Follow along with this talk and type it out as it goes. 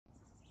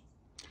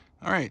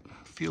All right,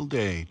 field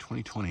day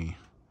 2020.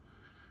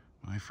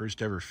 My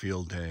first ever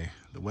field day.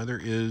 The weather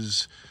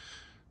is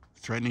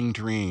threatening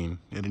to rain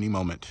at any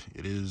moment.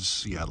 It is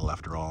Seattle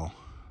after all.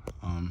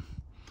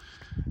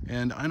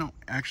 And I don't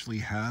actually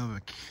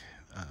have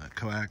a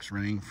coax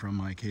running from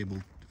my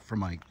cable, from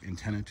my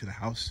antenna to the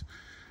house.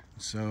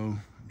 So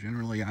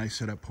generally I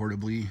set up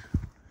portably,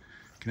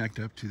 connect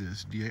up to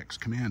this DX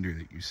Commander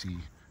that you see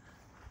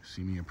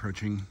me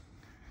approaching.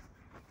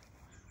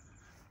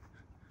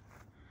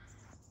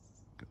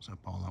 Goes up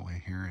all the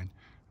way here, and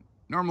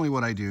normally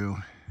what I do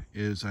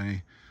is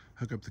I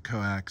hook up the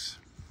coax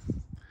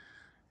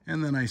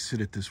and then I sit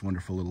at this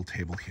wonderful little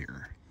table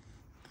here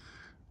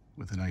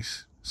with a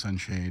nice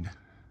sunshade.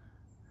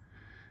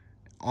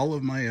 All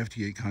of my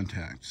FT8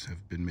 contacts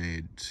have been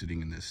made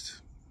sitting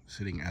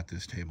at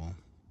this table,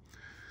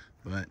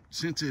 but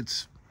since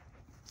it's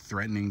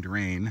threatening to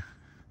rain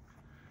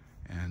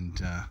and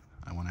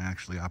I want to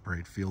actually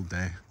operate field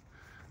day,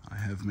 I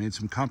have made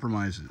some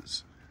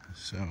compromises.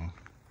 So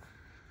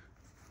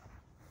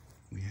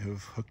we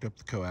have hooked up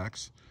the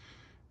coax.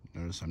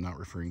 Notice I'm not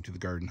referring to the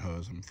garden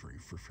hose, I'm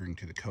referring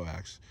to the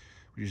coax,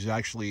 which is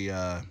actually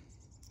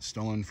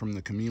stolen from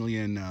the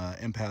Chameleon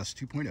MPAS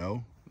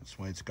 2.0. That's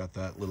why it's got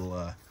that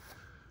little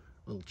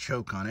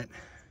choke on it.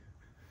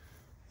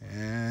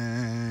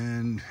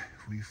 And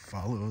we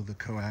follow the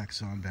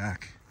coax on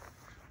back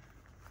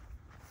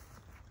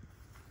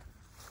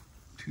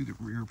to the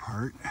rear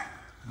part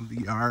of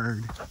the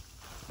yard.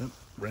 Oh,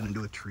 ran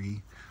into a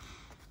tree,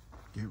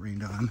 get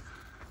rained on.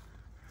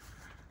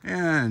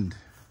 And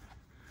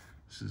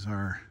this is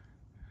our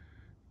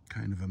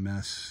kind of a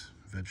mess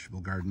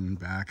vegetable garden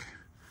back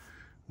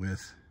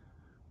with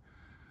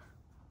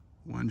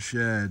one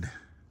shed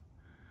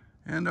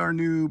and our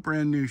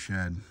brand new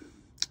shed,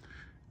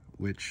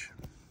 which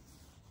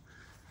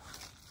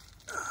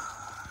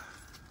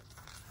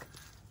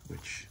as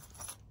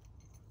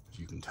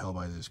you can tell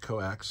by this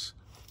coax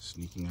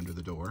sneaking under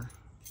the door,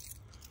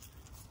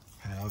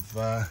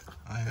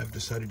 I have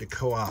decided to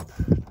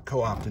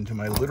co-opt into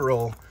my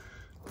literal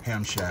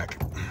ham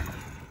shack.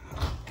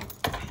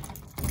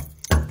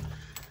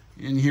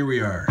 And here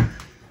we are.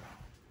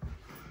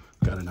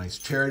 Got a nice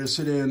chair to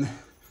sit in,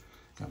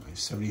 got my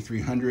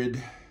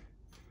 7300,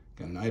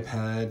 got an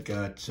iPad,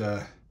 got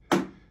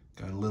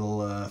a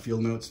little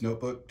field notes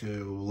notebook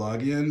to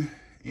log in,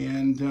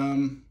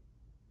 and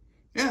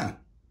yeah,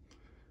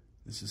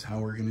 this is how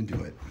we're gonna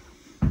do it.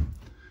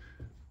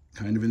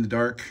 Kind of in the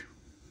dark,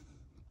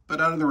 but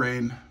out of the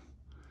rain.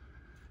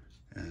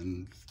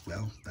 And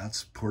well,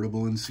 that's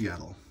portable in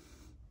Seattle.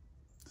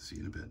 See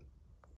you in a bit.